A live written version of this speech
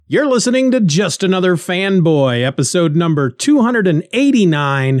You're listening to Just Another Fanboy, episode number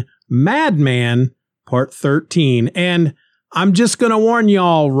 289, Madman, part 13. And I'm just going to warn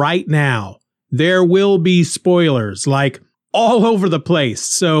y'all right now, there will be spoilers, like all over the place.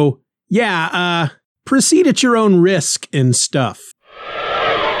 So, proceed at your own risk and stuff. Up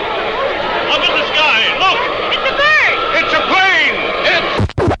in the sky, look! It's a bird! It's a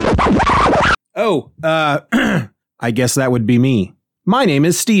plane! Oh, I guess that would be me. My name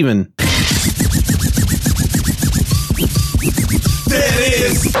is Steven. There it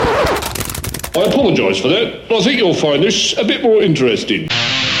is! I apologise for that, but I think you'll find this a bit more interesting.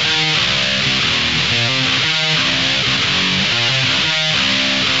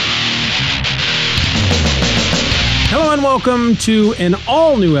 Hello and welcome to an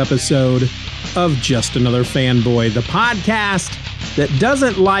all-new episode of Just Another Fanboy, the podcast that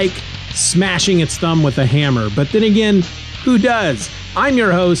doesn't like smashing its thumb with a hammer, but then again, who does? I'm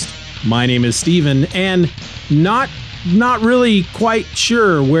your host. My name is Steven, and not really quite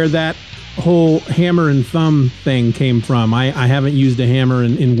sure where that whole hammer and thumb thing came from. I haven't used a hammer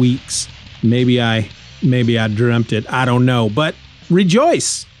in weeks. Maybe I dreamt it. I don't know. But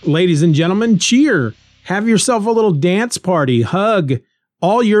rejoice, ladies and gentlemen. Cheer. Have yourself a little dance party. Hug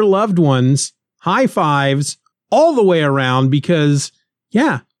all your loved ones. High fives all the way around because,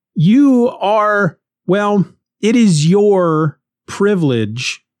 you are, it is your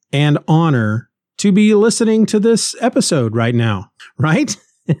privilege and honor to be listening to this episode right now, right?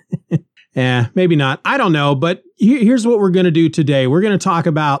 Maybe not. I don't know. But here's what we're going to do today. We're going to talk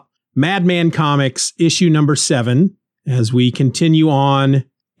about Madman Comics issue number 7 as we continue on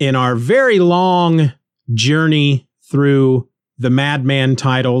in our very long journey through the Madman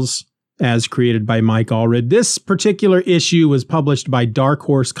titles as created by Mike Allred. This particular issue was published by Dark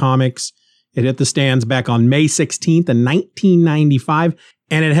Horse Comics. It hit the stands back on May 16th of 1995,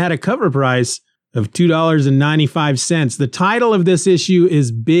 and it had a cover price of $2.95. The title of this issue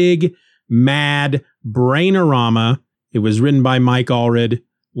is Big Mad Brainorama. It was written by Mike Allred,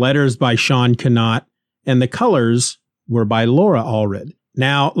 letters by Sean Cannot, and the colors were by Laura Allred.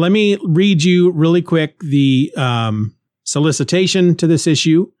 Now, let me read you really quick the solicitation to this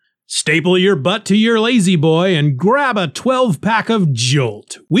issue. Staple your butt to your lazy boy and grab a 12-pack of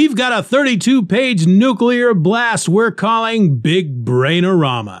Jolt. We've got a 32-page nuclear blast we're calling Big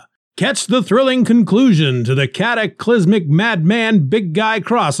Brainorama. Catch the thrilling conclusion to the cataclysmic Madman Big Guy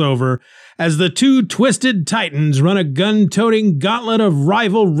crossover as the two twisted titans run a gun-toting gauntlet of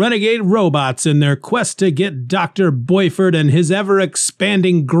rival renegade robots in their quest to get Dr. Boyford and his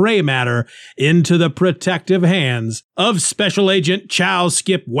ever-expanding gray matter into the protective hands of Special Agent Chow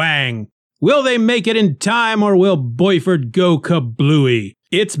Skip Wang. Will they make it in time or will Boyford go kablooey?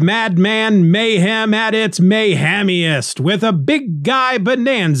 It's Madman Mayhem at its mayhemiest, with a big guy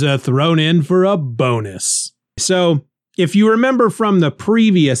bonanza thrown in for a bonus. So, if you remember from the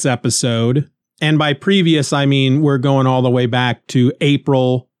previous episode, and by previous I mean we're going all the way back to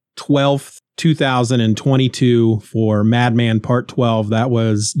April 12th, 2022 for Madman Part 12, that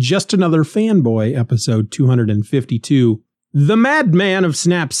was Just Another Fanboy, episode 252. The Madman of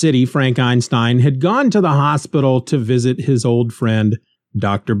Snap City, Frank Einstein, had gone to the hospital to visit his old friend,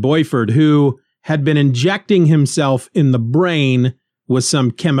 Dr. Boyford, who had been injecting himself in the brain with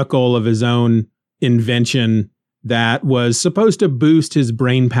some chemical of his own invention that was supposed to boost his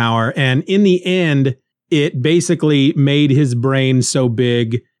brain power. And in the end, it basically made his brain so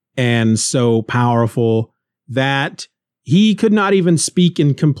big and so powerful that he could not even speak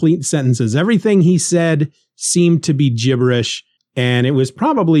in complete sentences. Everything he said seemed to be gibberish. And it was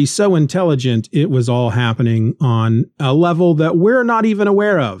probably so intelligent, it was all happening on a level that we're not even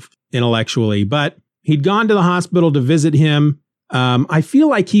aware of intellectually. But he'd gone to the hospital to visit him. I feel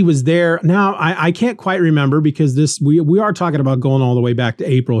like he was there. Now, I can't quite remember because we are talking about going all the way back to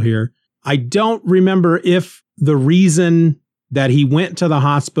April here. I don't remember if the reason that he went to the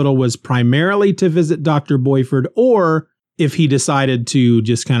hospital was primarily to visit Dr. Boyford or if he decided to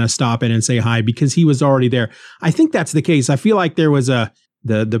just kind of stop in and say hi because he was already there. I think that's the case. I feel like there was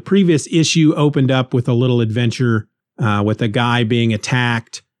the previous issue opened up with a little adventure with a guy being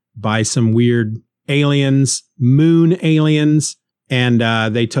attacked by some weird aliens, moon aliens, and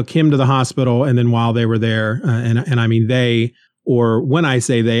they took him to the hospital. And then while they were there, and I mean they, or when I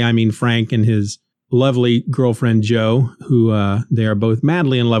say they, I mean Frank and his lovely girlfriend Jo, who they are both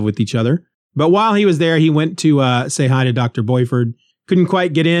madly in love with each other. But while he was there, he went to say hi to Dr. Boyford. Couldn't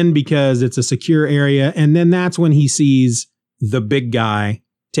quite get in because it's a secure area. And then that's when he sees the big guy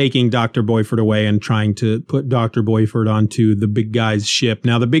taking Dr. Boyford away and trying to put Dr. Boyford onto the big guy's ship.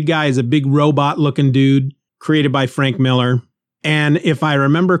 Now, the big guy is a big robot-looking dude created by Frank Miller. And if I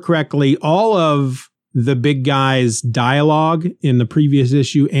remember correctly, all of the big guy's dialogue in the previous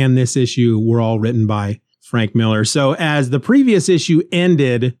issue and this issue were all written by Frank Miller. So as the previous issue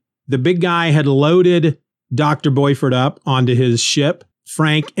ended, the big guy had loaded Dr. Boyford up onto his ship.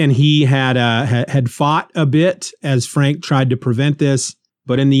 Frank and he had fought a bit as Frank tried to prevent this.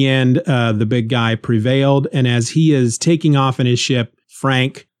 But in the end, the big guy prevailed. And as he is taking off in his ship,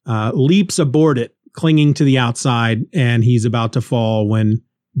 Frank leaps aboard it, clinging to the outside, and he's about to fall when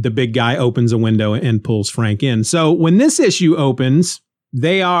the big guy opens a window and pulls Frank in. So when this issue opens,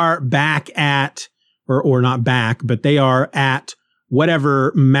 they are back at, or not back, but they are at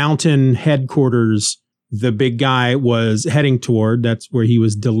whatever mountain headquarters the big guy was heading toward. That's where he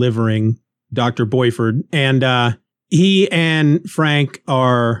was delivering Dr. Boyford. And he and Frank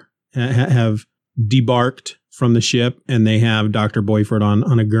have debarked from the ship, and they have Dr. Boyford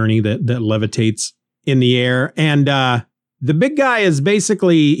on a gurney that levitates in the air. And the big guy is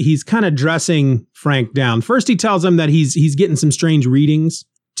basically, he's kind of dressing Frank down. First, he tells him that he's getting some strange readings,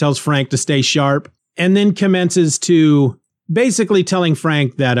 tells Frank to stay sharp, and then commences to basically telling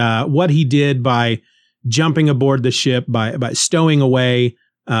Frank that what he did by jumping aboard the ship, by stowing away,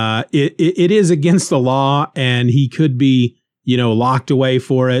 it is against the law, and he could be, locked away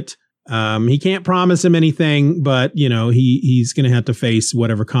for it. He can't promise him anything, but, he's going to have to face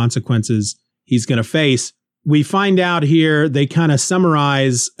whatever consequences he's going to face. We find out here, they kind of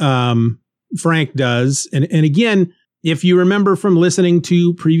summarize, Frank does. And again, if you remember from listening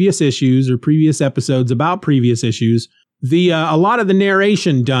to previous issues or previous episodes about previous issues, a lot of the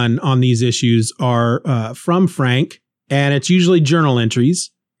narration done on these issues are from Frank, and it's usually journal entries.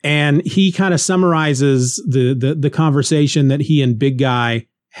 And he kind of summarizes the conversation that he and Big Guy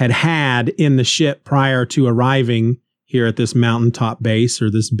had in the ship prior to arriving here at this mountaintop base, or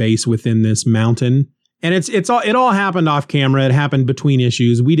this base within this mountain. And it all happened off camera. It happened between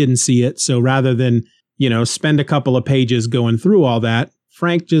issues. We didn't see it. So rather than, spend a couple of pages going through all that,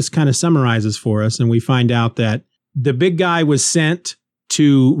 Frank just kind of summarizes for us. And we find out that the big guy was sent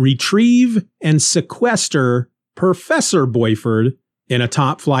to retrieve and sequester Professor Boyford in a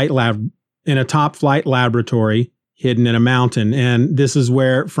top flight laboratory hidden in a mountain. And this is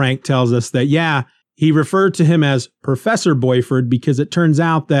where Frank tells us that, he referred to him as Professor Boyford because it turns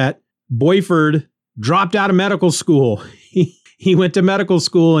out that Boyford dropped out of medical school. He went to medical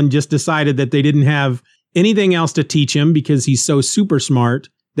school and just decided that they didn't have anything else to teach him because he's so super smart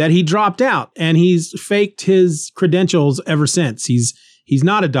that he dropped out, and he's faked his credentials ever since. He's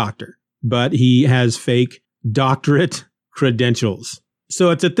not a doctor, but he has fake doctorate credentials.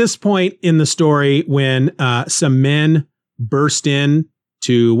 So it's at this point in the story when some men burst in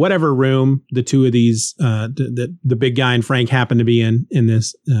to whatever room the two of these, the big guy and Frank happen to be in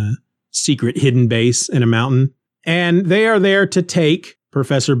this secret hidden base in a mountain. And they are there to take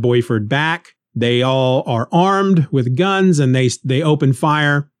Professor Boyford back. They all are armed with guns, and they open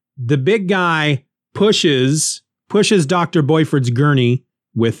fire. The big guy pushes Dr. Boyford's gurney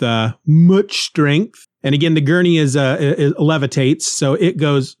with much strength. And again, the gurney is it levitates, so it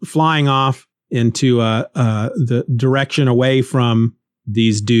goes flying off into the direction away from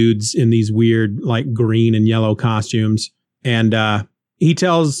these dudes in these weird, like, green and yellow costumes. And he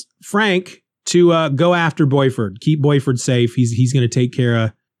tells Frank to go after Boyford, keep Boyford safe. He's going to take care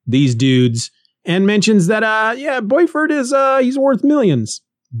of these dudes, and mentions that Boyford is he's worth millions.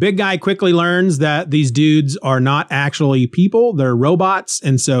 Big guy quickly learns that these dudes are not actually people; they're robots,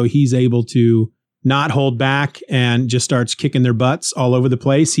 and so he's able to not hold back and just starts kicking their butts all over the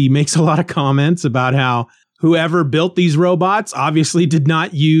place. He makes a lot of comments about how whoever built these robots obviously did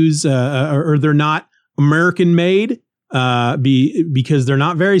not use or they're not American made. Because they're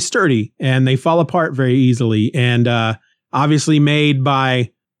not very sturdy and they fall apart very easily, and obviously made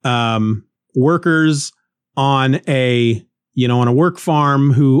by workers on a work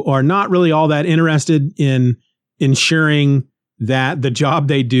farm who are not really all that interested in ensuring that the job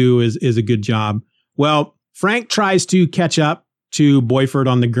they do is a good job. Well, Frank tries to catch up to Boyford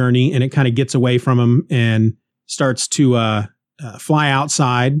on the gurney, and it kind of gets away from him and starts to fly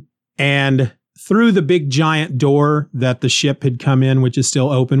outside. And through the big giant door that the ship had come in, which is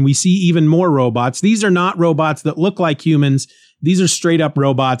still open, we see even more robots. These are not robots that look like humans. These are straight up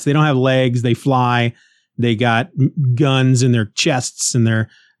robots. They don't have legs. They fly. They got guns in their chests, and they're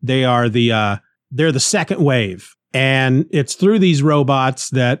the second wave. And it's through these robots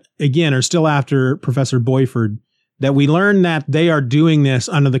that, again, are still after Professor Boyford, that we learn that they are doing this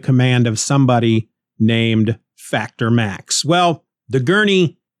under the command of somebody named Factor Max. Well, the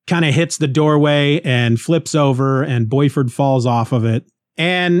gurney kind of hits the doorway and flips over, and Boyford falls off of it.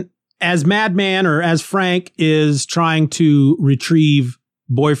 And as Madman, or as Frank, is trying to retrieve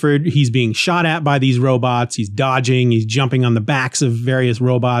Boyford, he's being shot at by these robots. He's dodging. He's jumping on the backs of various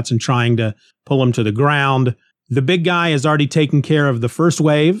robots and trying to pull them to the ground. The big guy has already taken care of the first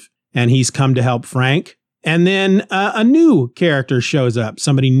wave, and he's come to help Frank. And then a new character shows up,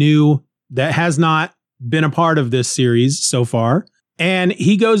 somebody new that has not been a part of this series so far. And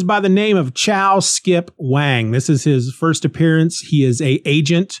he goes by the name of Chow Skip Wang. This is his first appearance. He is an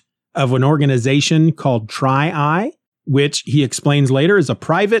agent of an organization called Tri-Eye, which he explains later is a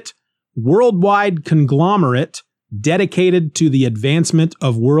private, worldwide conglomerate dedicated to the advancement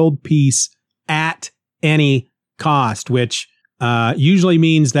of world peace at any cost, which usually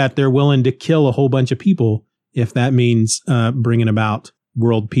means that they're willing to kill a whole bunch of people if that means bringing about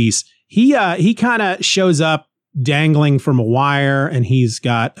world peace. He kind of shows up dangling from a wire, and he's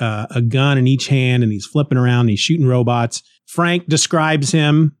got a gun in each hand, and he's flipping around, and he's shooting robots. Frank describes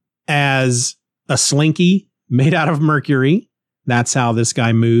him as a slinky made out of mercury. That's how this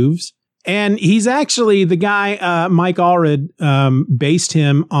guy moves. And he's actually the guy, Mike Allred, based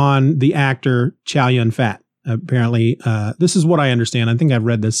him on the actor Chow Yun-fat. Apparently, this is what I understand. I think I've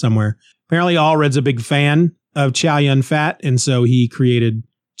read this somewhere. Apparently, Allred's a big fan of Chow Yun-fat, and so he created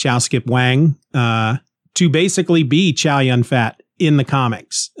Chow Skip Wang to basically be Chow Yun-fat in the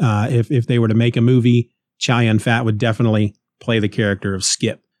comics. If they were to make a movie, Chow Yun-fat would definitely play the character of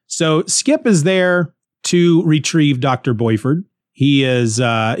Skip. So Skip is there to retrieve Dr. Boyford. He's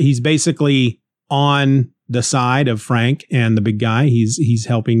basically on the side of Frank and the big guy. He's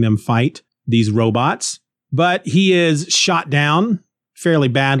helping them fight these robots, but he is shot down fairly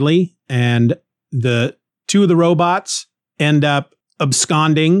badly, and the two of the robots end up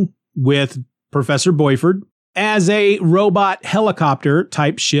absconding with Professor Boyford as a robot helicopter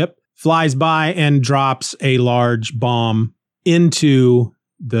type ship flies by and drops a large bomb into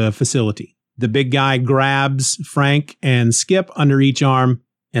the facility. The big guy grabs Frank and Skip under each arm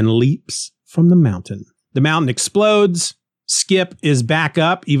and leaps from the mountain. The mountain explodes. Skip is back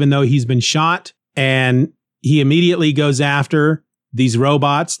up, even though he's been shot, and he immediately goes after these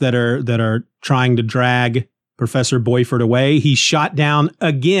robots that are trying to drag Professor Boyford away. He's shot down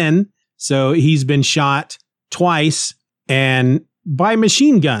again, so he's been shot twice, and by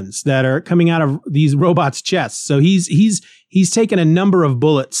machine guns that are coming out of these robots' chests. So he's taken a number of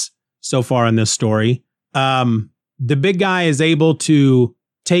bullets so far in this story. The big guy is able to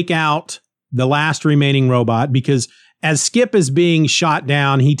take out the last remaining robot, because as Skip is being shot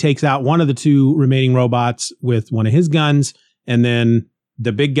down, he takes out one of the two remaining robots with one of his guns, and then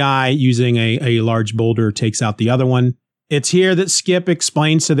the big guy, using a large boulder, takes out the other one. It's here that Skip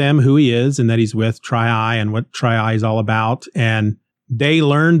explains to them who he is and that he's with Tri-Eye and what Tri-Eye is all about. And they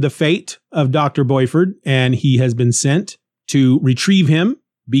learned the fate of Dr. Boyford, and he has been sent to retrieve him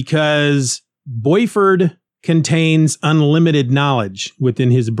because Boyford contains unlimited knowledge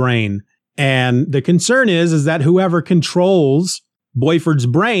within his brain. And the concern is that whoever controls Boyford's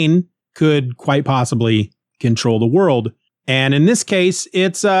brain could quite possibly control the world. And in this case,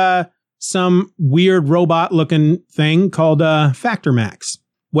 it's some weird robot-looking thing called Factor Max.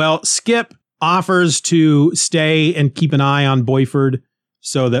 Well, Skip offers to stay and keep an eye on Boyford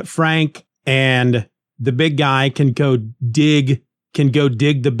so that Frank and the big guy can go dig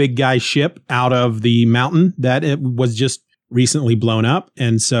the big guy's ship out of the mountain that it was just recently blown up.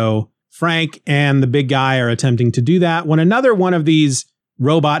 And so Frank and the big guy are attempting to do that when another one of these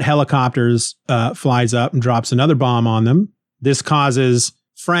robot helicopters flies up and drops another bomb on them. This causes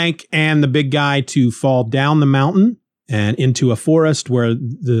Frank and the big guy to fall down the mountain and into a forest where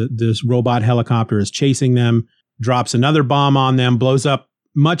this robot helicopter is chasing them, drops another bomb on them, blows up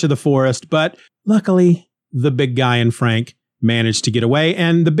much of the forest. But luckily, the big guy and Frank manage to get away.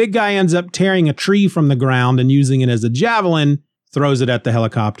 And the big guy ends up tearing a tree from the ground and using it as a javelin, throws it at the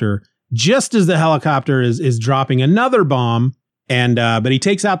helicopter just as the helicopter is dropping another bomb. And but he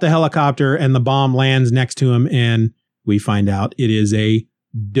takes out the helicopter and the bomb lands next to him, and we find out it is a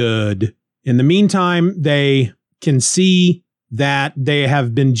dud. In the meantime, they can see that they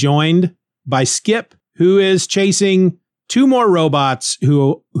have been joined by Skip, who is chasing two more robots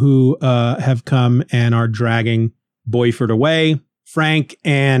who have come and are dragging Boyford away. Frank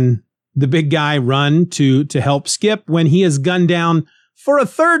and the big guy run to help Skip when he is gunned down for a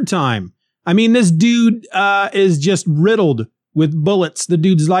third time. I mean, this dude is just riddled with bullets. The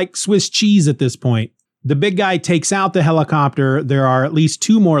dude's like Swiss cheese at this point. The big guy takes out the helicopter. There are at least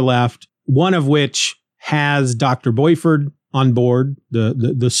two more left, one of which has Dr. Boyford on board,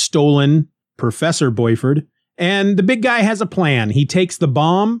 the stolen Professor Boyford. And the big guy has a plan. He takes the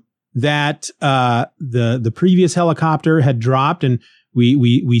bomb that the previous helicopter had dropped, and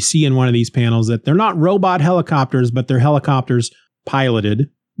we see in one of these panels that they're not robot helicopters, but they're helicopters piloted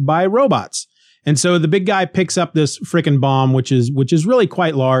by robots. And so the big guy picks up this frickin' bomb, which is really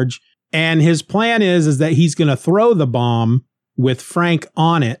quite large. And his plan is that he's going to throw the bomb with Frank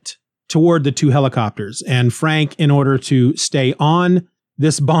on it toward the two helicopters. And Frank, in order to stay on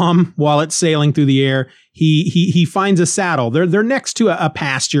this bomb while it's sailing through the air, he finds a saddle. They're next to a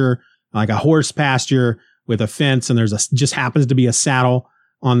pasture, like a horse pasture with a fence, and just happens to be a saddle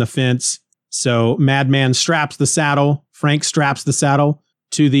on the fence. So Madman straps the saddle. Frank straps the saddle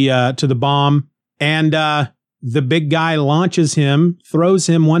to the bomb, and the big guy launches him, throws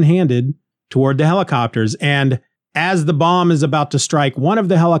him one-handed toward the helicopters. And as the bomb is about to strike one of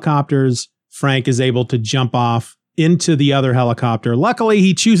the helicopters, Frank is able to jump off into the other helicopter. Luckily,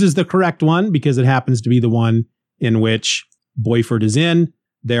 he chooses the correct one because it happens to be the one in which Boyford is in.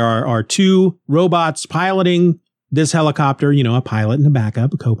 There are two robots piloting this helicopter, a pilot and a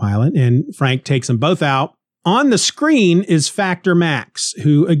backup, a co-pilot, and Frank takes them both out. On the screen is Factor Max,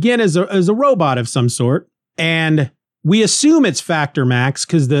 who again is a robot of some sort. And we assume it's Factor Max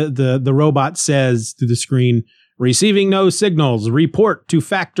because the robot says through the screen, "Receiving no signals, report to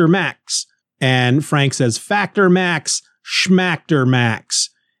Factor Max." And Frank says, "Factor Max, Schmactor Max."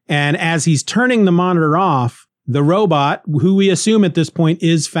 And as he's turning the monitor off, the robot, who we assume at this point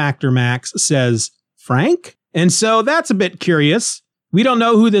is Factor Max, says, "Frank?" And so that's a bit curious. We don't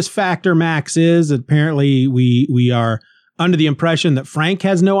know who this Factor Max is. Apparently, we are under the impression that Frank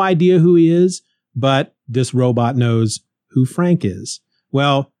has no idea who he is, but this robot knows who Frank is.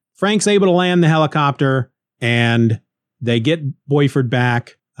 Well, Frank's able to land the helicopter, and they get Boyford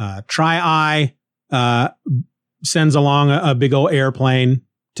back. Tri-Eye sends along a big old airplane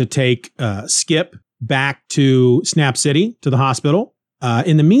to take Skip back to Snap City, to the hospital.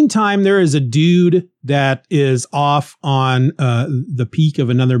 In the meantime, there is a dude that is off on the peak of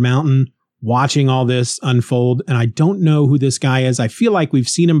another mountain watching all this unfold. And I don't know who this guy is. I feel like we've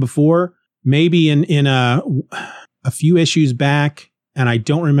seen him before, maybe in a few issues back. And I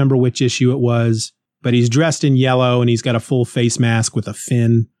don't remember which issue it was, but he's dressed in yellow and he's got a full face mask with a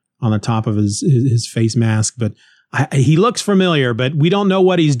fin on the top of his face mask. But he looks familiar, but we don't know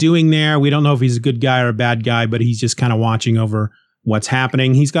what he's doing there. We don't know if he's a good guy or a bad guy, but he's just kind of watching over what's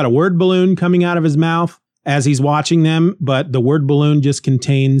happening. He's got a word balloon coming out of his mouth as he's watching them, but the word balloon just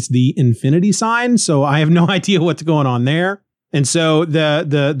contains the infinity sign. So I have no idea what's going on there. And so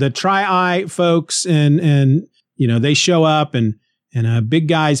the Tri-Eye folks and they show up and Big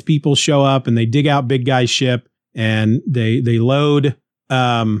Guy's people show up and they dig out Big Guy's ship and they load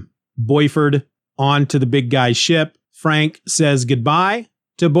Boyford onto the Big Guy's ship. Frank says goodbye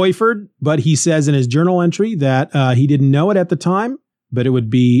to Boyford, but he says in his journal entry that he didn't know it at the time, but it would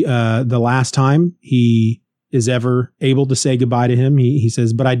be the last time he is ever able to say goodbye to him. He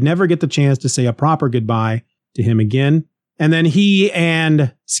says, but I'd never get the chance to say a proper goodbye to him again. And then he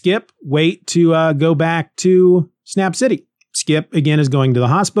and Skip wait to go back to Snap City. Skip, again, is going to the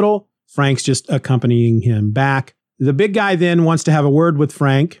hospital. Frank's just accompanying him back. The Big Guy then wants to have a word with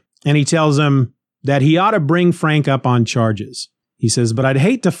Frank, and he tells him that he ought to bring Frank up on charges. He says, but I'd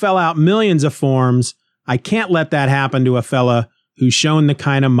hate to fill out millions of forms. I can't let that happen to a fella who's shown the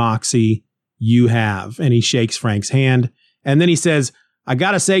kind of moxie you have. And he shakes Frank's hand. And then he says, I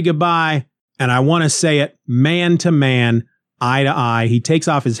got to say goodbye, and I want to say it man to man, eye to eye. He takes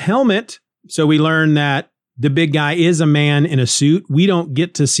off his helmet. So we learn that the Big Guy is a man in a suit. We don't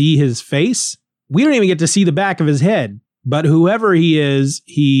get to see his face. We don't even get to see the back of his head. But whoever he is,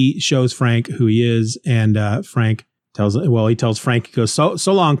 he shows Frank who he is. And Frank tells Frank, he goes, so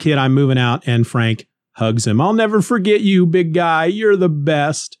long, kid, I'm moving out. And Frank hugs him. I'll never forget you, Big Guy. You're the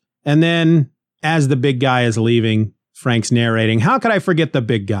best. And then as the Big Guy is leaving, Frank's narrating, how could I forget the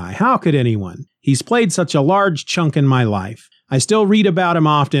Big Guy? How could anyone? He's played such a large chunk in my life. I still read about him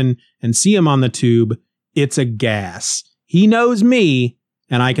often and see him on the tube. It's a gas. He knows me,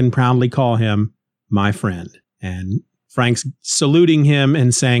 and I can proudly call him my friend. And Frank's saluting him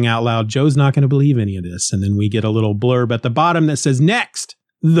and saying out loud, Joe's not going to believe any of this. And then we get a little blurb at the bottom that says, next,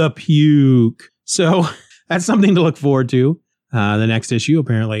 the puke. So that's something to look forward to. The next issue,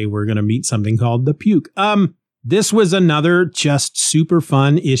 apparently, we're going to meet something called the puke. This was another just super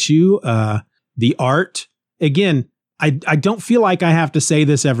fun issue. The art, again, I don't feel like I have to say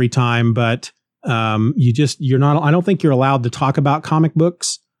this every time, but you're not, I don't think you're allowed to talk about comic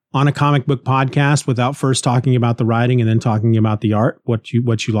books on a comic book podcast without first talking about the writing and then talking about the art, what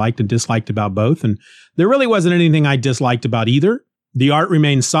you liked and disliked about both. And there really wasn't anything I disliked about either. The art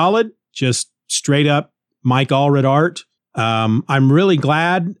remains solid, just straight up Mike Allred art. I'm really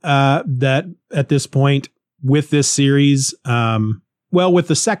glad that at this point with this series, well, with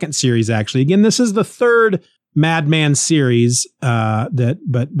the second series, actually. Again, this is the third Madman series, but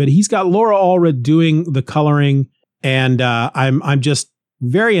he's got Laura Allred doing the coloring, and I'm just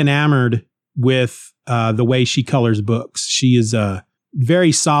very enamored with the way she colors books. She is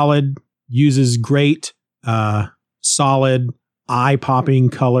very solid, uses great, solid, eye-popping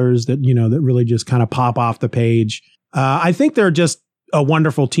colors that really just kind of pop off the page. I think they're just a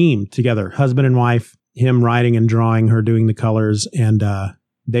wonderful team together, husband and wife, him writing and drawing, her doing the colors, and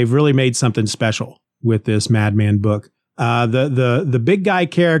they've really made something special with this Madman book. The big guy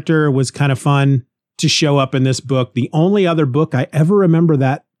character was kind of fun to show up in this book. The only other book I ever remember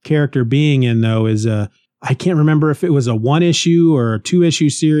that character being in, though, is I can't remember if it was a 1-issue or a 2-issue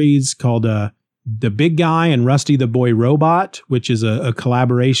series called The Big Guy and Rusty the Boy Robot, which is a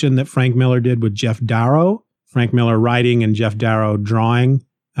collaboration that Frank Miller did with Jeff Darrow. Frank Miller writing and Jeff Darrow drawing.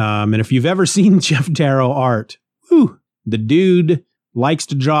 And if you've ever seen Jeff Darrow art, the dude likes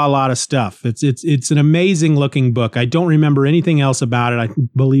to draw a lot of stuff. It's an amazing looking book. I don't remember anything else about it. I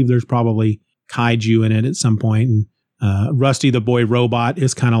believe there's probably kaiju in it at some point. And Rusty the Boy Robot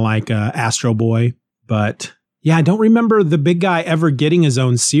is kind of like Astro Boy. But yeah, I don't remember the big guy ever getting his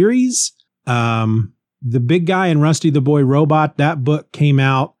own series. The Big Guy and Rusty the Boy Robot, that book came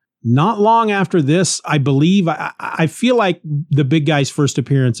out not long after this, I believe. I feel like the Big Guy's first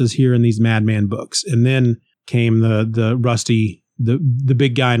appearance is here in these Madman books. And then came the Rusty, the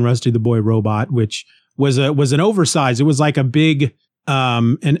Big Guy and Rusty the Boy Robot, which was an oversized. It was like a big,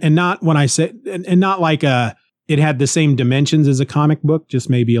 and not when I say, and not like it had the same dimensions as a comic book, just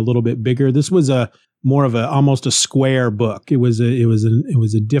maybe a little bit bigger. This was more of almost a square book. It was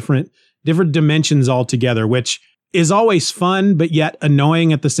a different dimensions altogether, which is always fun, but yet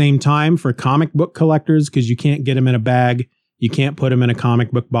annoying at the same time for comic book collectors, because you can't get them in a bag. You can't put them in a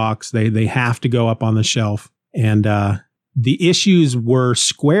comic book box. They have to go up on the shelf. And the issues were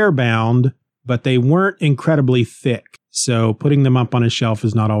square bound, but they weren't incredibly thick. So putting them up on a shelf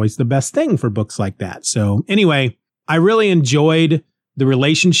is not always the best thing for books like that. So anyway, I really enjoyed the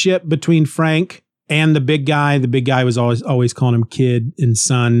relationship between Frank and the Big Guy. The Big Guy was always calling him kid and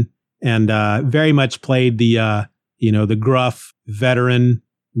son, and very much played the gruff veteran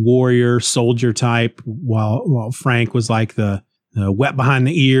warrior soldier type, while Frank was like the wet behind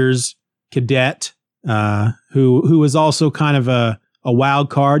the ears cadet, who was also kind of a wild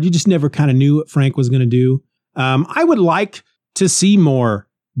card. You just never kind of knew what Frank was going to do. I would like to see more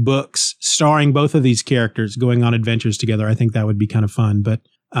books starring both of these characters going on adventures together. I think that would be kind of fun, but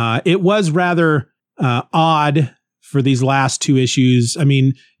it was rather odd for these last 2 issues. I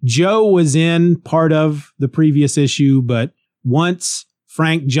mean, Joe was in part of the previous issue, but once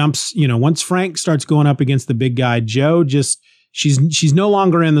Frank once Frank starts going up against the Big Guy, Joe she's no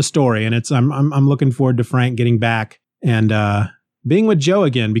longer in the story, and I'm looking forward to Frank getting back and being with Joe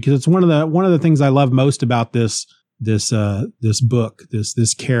again, because it's one of the things I love most about this book,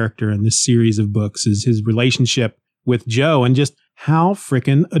 this character and this series of books, is his relationship with Joe and just how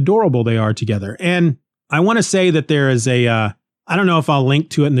freaking adorable they are together. And I want to say that there is I don't know if I'll link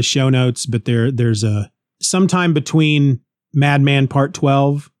to it in the show notes, but there's sometime between Madman Part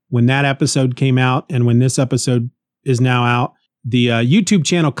 12, when that episode came out and when this episode is now out, the YouTube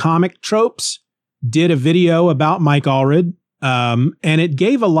channel Comic Tropes did a video about Mike Allred, and it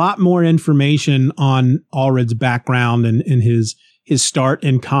gave a lot more information on Allred's background and his start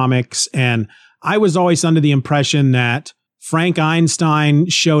in comics. And I was always under the impression that Frank Einstein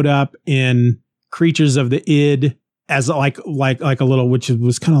showed up in Creatures of the Id as like a little, which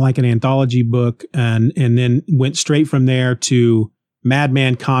was kind of like an anthology book, and then went straight from there to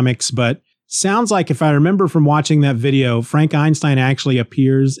Madman Comics. But sounds like, if I remember from watching that video, Frank Einstein actually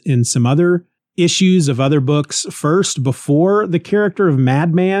appears in some other issues of other books first, before the character of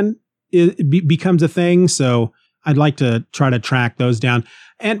Madman becomes a thing. So I'd like to try to track those down.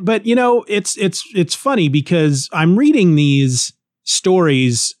 But it's funny because I'm reading these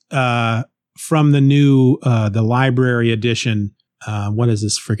stories from the new the library edition. What is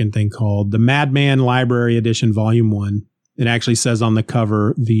this freaking thing called? The Madman Library Edition, Volume 1. It actually says on the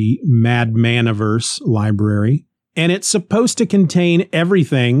cover, the Madmaniverse Library. And it's supposed to contain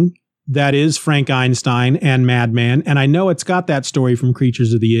everything that is Frank Einstein and Madman. And I know it's got that story from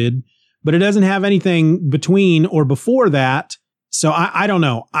Creatures of the Id, but it doesn't have anything between or before that. So I don't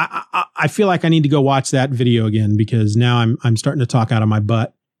know. I feel like I need to go watch that video again, because now I'm starting to talk out of my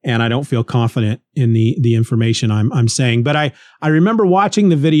butt and I don't feel confident in the information I'm saying. But I remember watching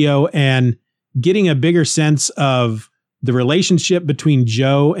the video and getting a bigger sense of the relationship between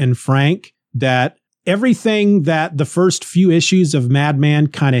Joe and Frank, that everything that the first few issues of Madman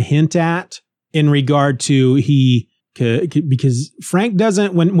kind of hint at in regard to he because Frank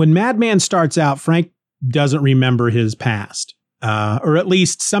doesn't, when Madman starts out, Frank doesn't remember his past, or at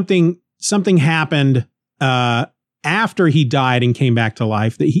least something happened after he died and came back to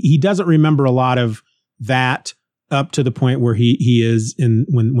life. That he doesn't remember a lot of that up to the point where he is in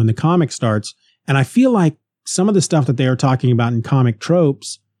when the comic starts. And I feel like some of the stuff that they are talking about in comic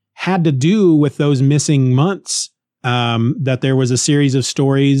tropes had to do with those missing months. That there was a series of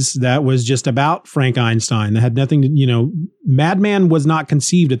stories that was just about Frank Einstein that had nothing to, Madman was not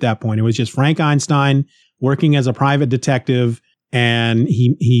conceived at that point. It was just Frank Einstein working as a private detective, and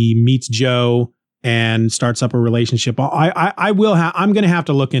he meets Joe and starts up a relationship. I'm going to have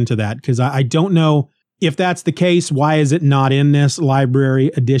to look into that, because I don't know if that's the case. Why is it not in this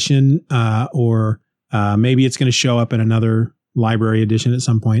library edition? Or maybe it's going to show up in another library edition at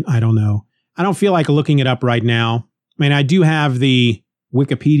some point. I don't know. I don't feel like looking it up right now. I mean, I do have the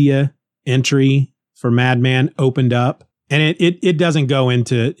Wikipedia entry for Madman opened up, and it doesn't go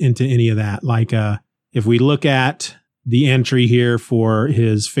into any of that. Like, if we look at the entry here for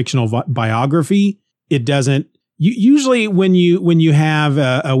his fictional biography, it doesn't. Usually when you have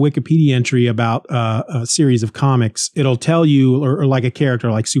a Wikipedia entry about a series of comics, it'll tell you, or like a character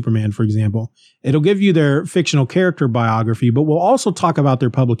like Superman, for example, it'll give you their fictional character biography, but we'll also talk about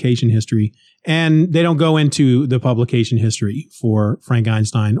their publication history. And they don't go into the publication history for Frank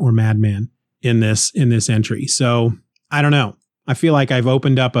Einstein or Madman in this entry. So I don't know. I feel like I've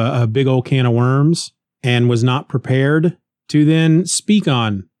opened up a big old can of worms and was not prepared to then speak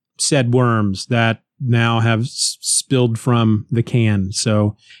on said worms that now have spilled from the can.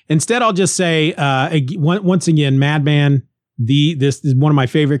 So instead, I'll just say, once again, Madman, this is one of my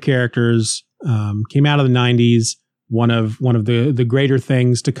favorite characters, came out of the 90s. One of the greater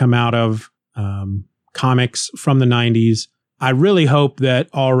things to come out of comics from the 90s. I really hope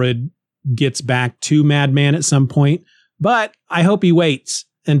that Allred gets back to Madman at some point, but I hope he waits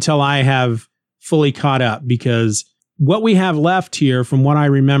until I have fully caught up, because what we have left here, from what I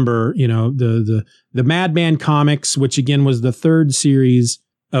remember, the Madman comics, which again was the third series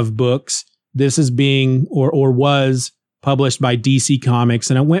of books. This is being or was published by DC Comics,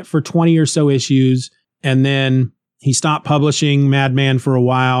 and it went for 20 or so issues, and then he stopped publishing Madman for a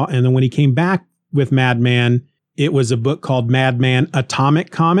while, and then when he came back with Madman, it was a book called Madman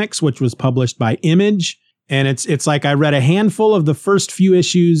Atomic Comics, which was published by Image. And it's like I read a handful of the first few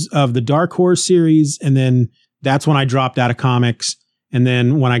issues of the Dark Horse series, and then that's when I dropped out of comics. And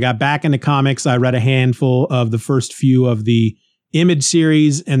then when I got back into comics, I read a handful of the first few of the Image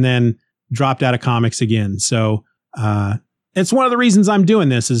series, and then dropped out of comics again. So it's one of the reasons I'm doing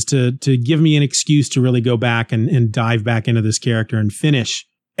this, is to give me an excuse to really go back and dive back into this character and finish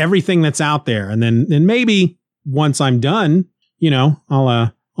everything that's out there. And then maybe once I'm done,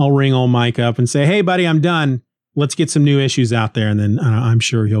 I'll ring old Mike up and say, "Hey, buddy, I'm done. Let's get some new issues out there." And then I'm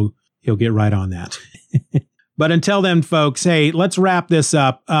sure he'll get right on that. But until then, folks, hey, let's wrap this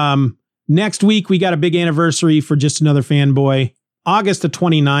up. Next week, we got a big anniversary for Just Another Fanboy. August the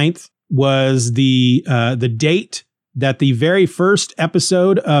 29th was the date that the very first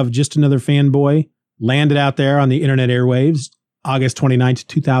episode of Just Another Fanboy landed out there on the internet airwaves. August 29th,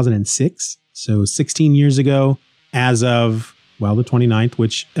 2006. So 16 years ago, as of, the 29th,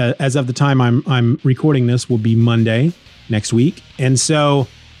 which as of the time I'm recording this will be Monday next week. And so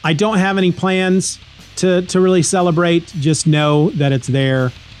I don't have any plans to really celebrate. Just know that it's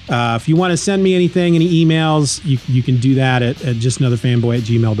there. If you want to send me anything, any emails, you can do that at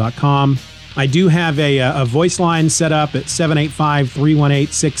justanotherfanboy@gmail.com. I do have a voice line set up at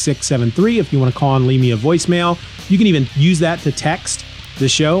 785-318-6673. If you want to call and leave me a voicemail, you can even use that to text the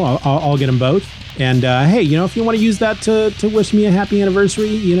show. I'll get them both. And hey, if you want to use that to wish me a happy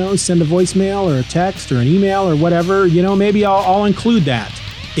anniversary, send a voicemail or a text or an email or whatever, maybe I'll include that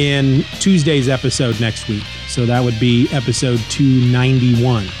in Tuesday's episode next week. So that would be episode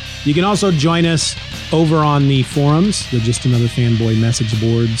 291. You can also join us over on the forums, the Just Another Fanboy message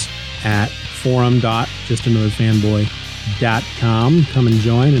boards at forum.justanotherfanboy.com. Come and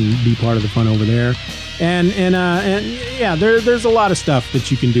join and be part of the fun over there. And yeah, there's a lot of stuff that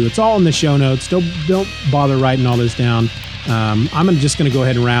you can do. It's all in the show notes. Don't bother writing all this down. I'm just going to go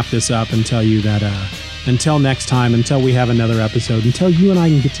ahead and wrap this up and tell you that until next time, until we have another episode, until you and I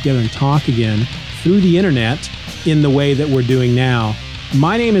can get together and talk again through the internet in the way that we're doing now,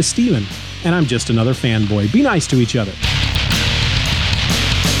 my name is Steven, and I'm just another fanboy. Be nice to each other.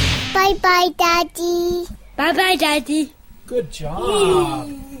 Bye-bye, Daddy. Bye-bye, Daddy. Good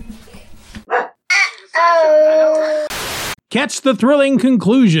job. Oh. Catch the thrilling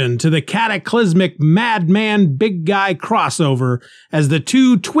conclusion to the cataclysmic madman big guy crossover as the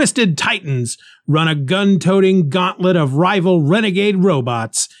two twisted titans run a gun-toting gauntlet of rival renegade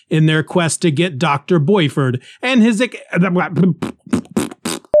robots in their quest to get Dr. Boyford and his... Try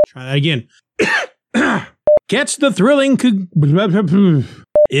that again. Catch the thrilling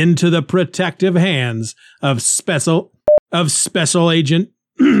into the protective hands of special agent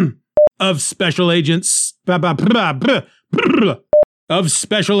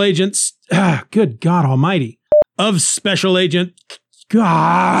good God almighty, of special agent,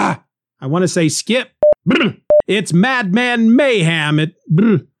 I want to say Skip. It's Madman Mayhem.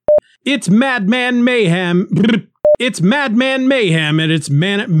 It's Madman Mayhem. It's Madman Mayhem, and it's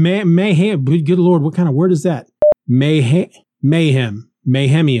mayhem. Good Lord, what kind of word is that? Mayhem.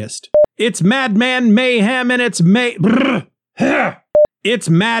 Mayhemiest. It's Madman Mayhem, and it's It's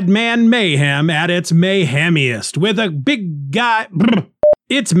Madman Mayhem at its mayhemiest with a big guy.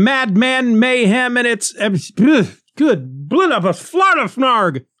 It's Madman Mayhem, and it's good blood of a Florida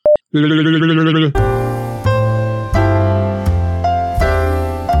snarg.